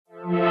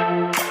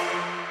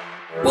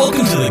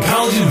Welcome to the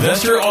College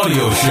Investor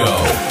Audio Show,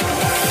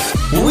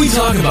 where we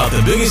talk about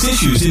the biggest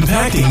issues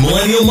impacting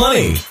millennial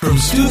money, from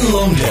student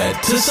loan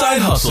debt to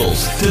side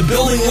hustles to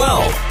building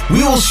wealth.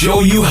 We will show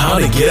you how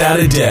to get out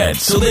of debt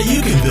so that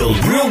you can build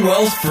real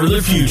wealth for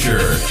the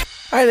future.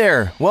 Hi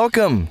there.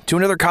 Welcome to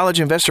another College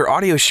Investor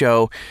Audio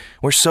Show.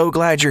 We're so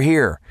glad you're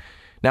here.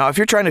 Now, if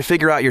you're trying to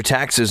figure out your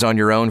taxes on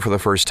your own for the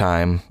first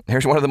time,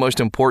 here's one of the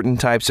most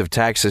important types of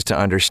taxes to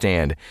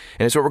understand,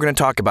 and it's what we're going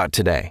to talk about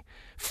today.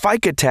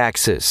 FICA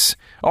taxes,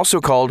 also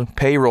called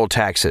payroll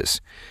taxes.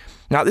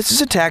 Now, this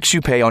is a tax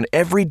you pay on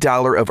every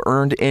dollar of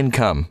earned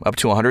income, up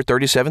to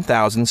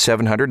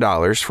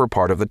 $137,700 for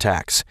part of the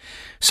tax.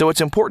 So it's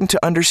important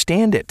to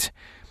understand it.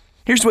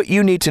 Here's what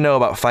you need to know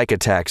about FICA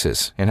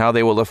taxes and how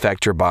they will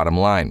affect your bottom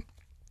line.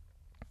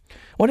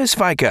 What is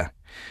FICA?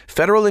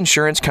 Federal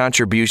Insurance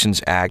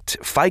Contributions Act,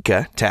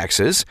 FICA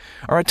taxes,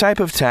 are a type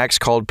of tax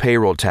called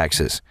payroll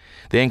taxes.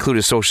 They include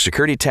a Social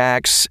Security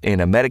tax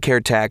and a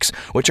Medicare tax,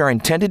 which are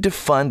intended to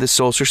fund the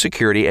Social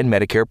Security and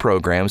Medicare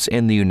programs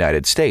in the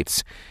United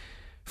States.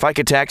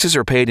 FICA taxes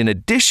are paid in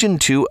addition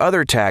to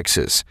other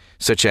taxes,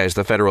 such as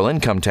the federal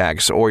income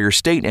tax or your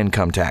state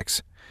income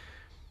tax.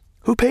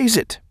 Who pays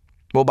it?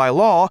 Well, by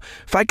law,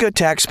 FICA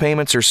tax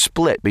payments are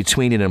split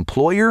between an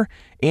employer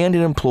and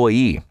an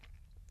employee.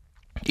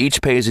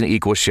 Each pays an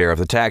equal share of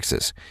the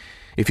taxes.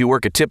 If you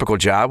work a typical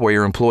job where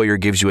your employer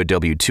gives you a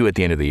W-2 at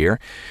the end of the year,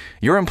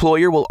 your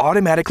employer will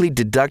automatically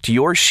deduct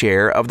your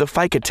share of the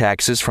FICA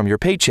taxes from your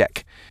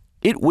paycheck.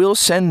 It will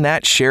send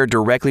that share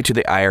directly to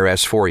the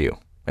IRS for you.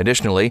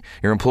 Additionally,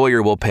 your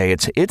employer will pay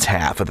its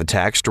half of the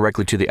tax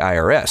directly to the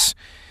IRS.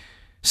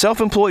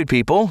 Self-employed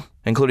people,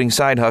 including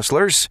side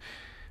hustlers,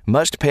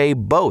 must pay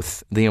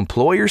both the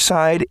employer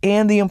side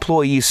and the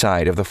employee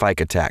side of the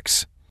FICA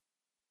tax.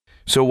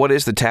 So what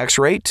is the tax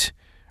rate?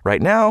 Right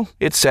now,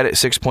 it's set at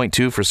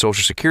 6.2% for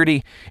Social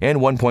Security and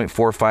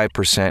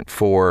 1.45%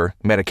 for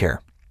Medicare.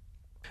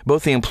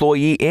 Both the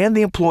employee and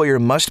the employer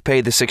must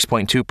pay the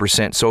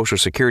 6.2% Social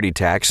Security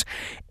tax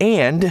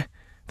and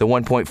the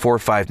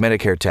 1.45%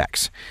 Medicare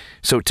tax.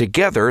 So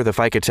together, the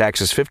FICA tax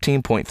is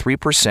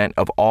 15.3%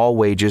 of all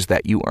wages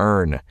that you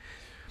earn.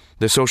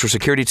 The Social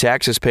Security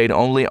tax is paid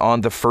only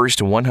on the first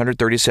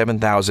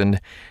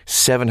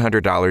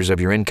 $137,700 of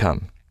your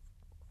income.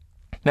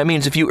 That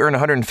means if you earn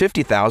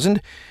 $150,000,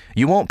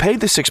 you won't pay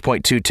the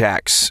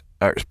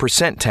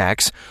 6.2%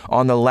 tax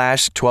on the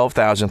last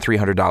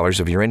 $12,300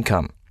 of your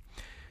income.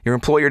 Your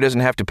employer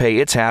doesn't have to pay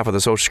its half of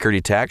the Social Security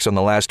tax on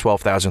the last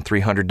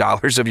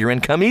 $12,300 of your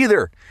income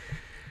either.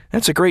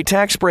 That's a great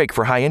tax break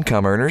for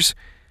high-income earners.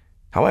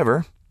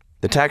 However,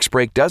 the tax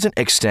break doesn't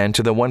extend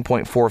to the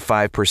 1.45%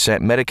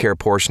 Medicare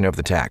portion of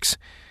the tax.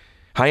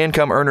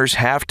 High-income earners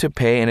have to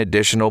pay an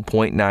additional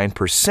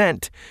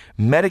 0.9%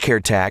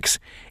 Medicare tax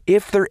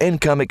if their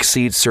income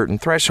exceeds certain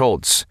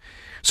thresholds.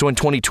 So in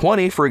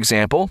 2020, for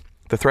example,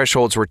 the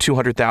thresholds were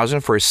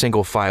 $200,000 for a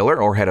single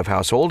filer or head of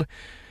household,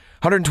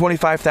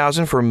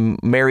 $125,000 for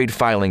married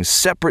filing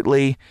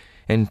separately,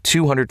 and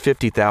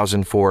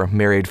 $250,000 for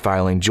married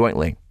filing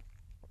jointly.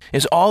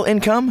 Is all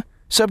income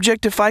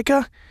subject to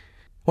FICA?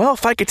 Well,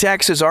 FICA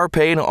taxes are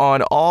paid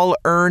on all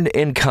earned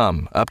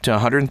income up to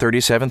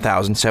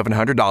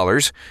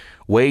 $137,700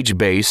 wage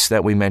base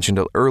that we mentioned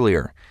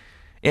earlier.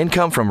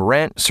 Income from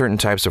rent, certain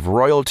types of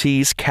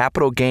royalties,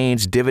 capital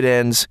gains,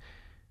 dividends,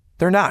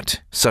 they're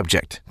not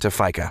subject to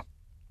FICA.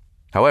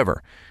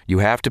 However, you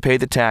have to pay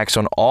the tax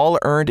on all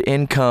earned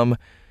income,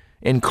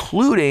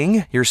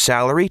 including your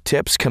salary,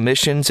 tips,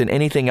 commissions, and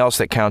anything else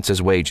that counts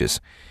as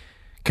wages.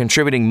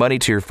 Contributing money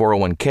to your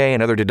 401k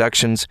and other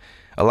deductions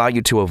allow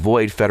you to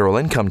avoid federal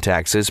income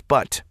taxes,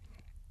 but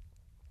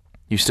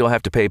you still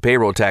have to pay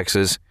payroll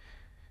taxes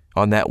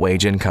on that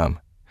wage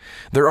income.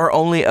 There are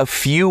only a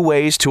few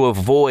ways to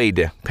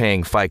avoid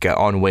paying FICA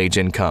on wage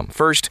income.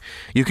 First,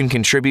 you can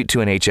contribute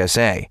to an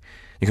HSA.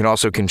 You can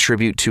also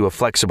contribute to a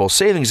flexible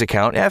savings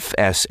account,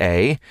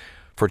 FSA,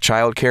 for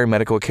child care,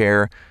 medical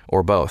care,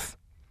 or both.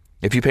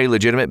 If you pay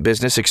legitimate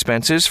business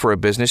expenses for a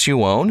business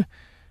you own,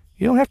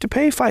 you don't have to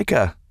pay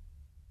FICA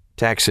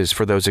taxes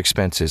for those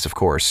expenses, of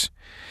course.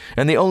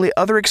 And the only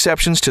other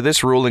exceptions to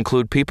this rule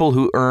include people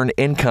who earn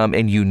income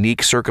in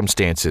unique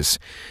circumstances.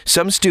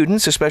 Some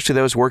students, especially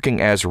those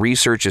working as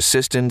research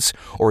assistants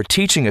or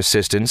teaching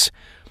assistants,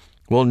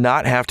 will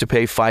not have to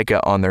pay FICA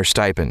on their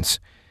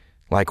stipends.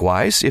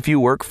 Likewise, if you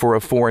work for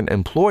a foreign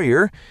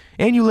employer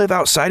and you live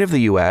outside of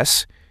the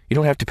U.S., you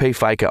don't have to pay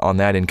FICA on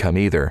that income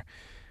either.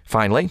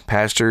 Finally,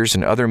 pastors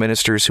and other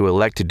ministers who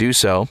elect to do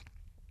so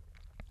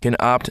can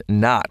opt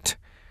not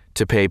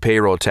to pay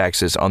payroll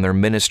taxes on their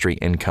ministry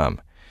income.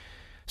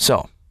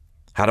 So,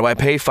 how do I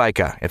pay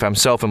FICA if I'm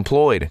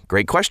self-employed?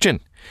 Great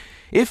question.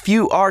 If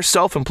you are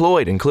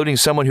self-employed, including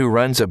someone who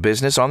runs a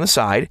business on the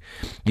side,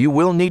 you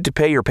will need to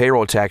pay your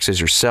payroll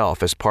taxes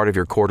yourself as part of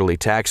your quarterly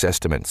tax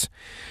estimates.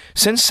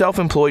 Since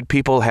self-employed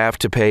people have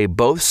to pay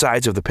both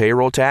sides of the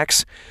payroll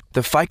tax, the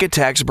FICA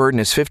tax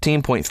burden is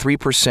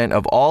 15.3%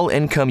 of all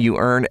income you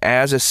earn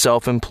as a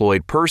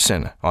self-employed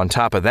person. On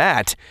top of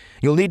that,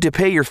 you'll need to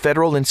pay your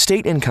federal and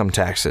state income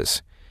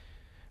taxes.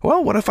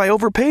 Well, what if I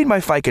overpaid my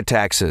FICA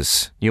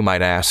taxes? You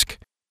might ask.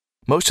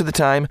 Most of the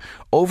time,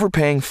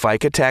 overpaying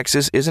FICA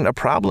taxes isn't a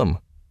problem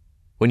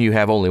when you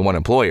have only one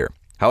employer.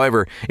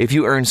 However, if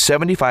you earn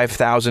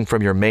 $75,000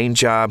 from your main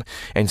job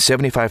and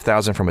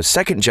 $75,000 from a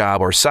second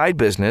job or side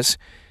business,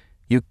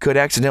 you could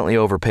accidentally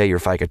overpay your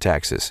FICA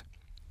taxes.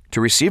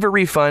 To receive a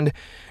refund,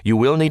 you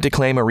will need to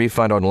claim a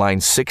refund on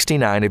line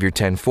 69 of your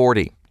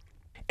 1040.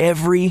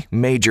 Every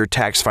major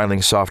tax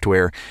filing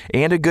software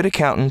and a good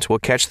accountant will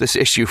catch this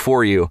issue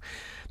for you.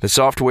 The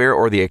software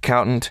or the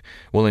accountant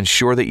will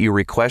ensure that you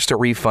request a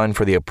refund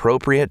for the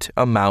appropriate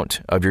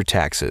amount of your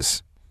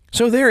taxes.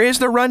 So there is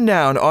the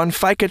rundown on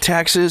FICA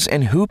taxes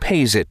and who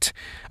pays it.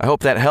 I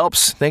hope that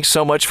helps. Thanks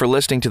so much for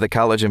listening to the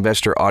College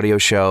Investor Audio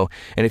Show.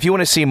 And if you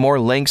want to see more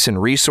links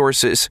and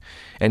resources,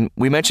 and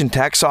we mentioned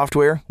tax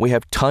software, we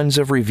have tons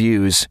of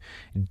reviews,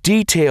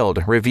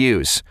 detailed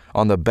reviews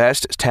on the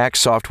best tax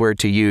software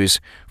to use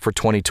for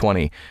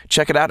 2020.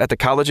 Check it out at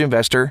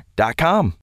thecollegeinvestor.com.